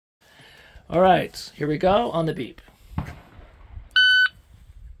All right, here we go on the beep.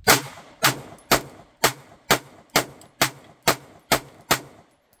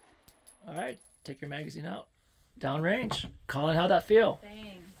 All right, take your magazine out. Downrange. Colin, how'd that feel?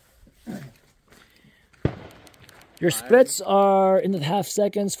 Dang. Your splits are in the half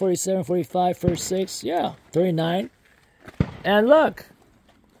seconds, 47, 45, first 6. Yeah, 39. And look,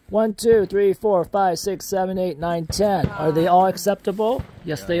 1, 2, 3, 4, 5, 6, 7, 8, 9, 10. Are they all acceptable?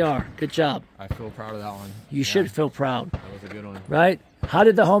 Yes, they are. Good job. I feel proud of that one. You should feel proud. That was a good one. Right? How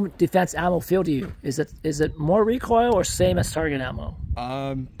did the home defense ammo feel to you? Is it more recoil or same as target ammo?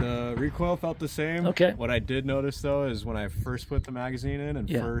 The recoil felt the same. Okay. What I did notice though is when I first put the magazine in and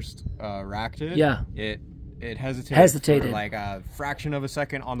first racked it, it hesitated for like a fraction of a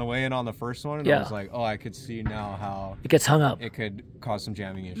second on the way in on the first one, and I was like, oh, I could see now how it gets hung up. It could cause some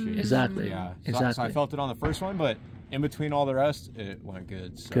jamming issues. Exactly. Yeah. Exactly. So I felt it on the first one, but in between all the rest, it went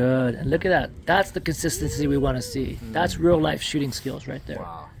good. So. Good. And look at that. That's the consistency we want to see. That's real life shooting skills right there.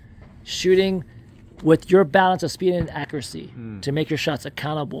 Wow. Shooting with your balance of speed and accuracy to make your shots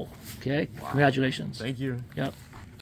accountable. Okay? Wow. Congratulations. Thank you. Yep.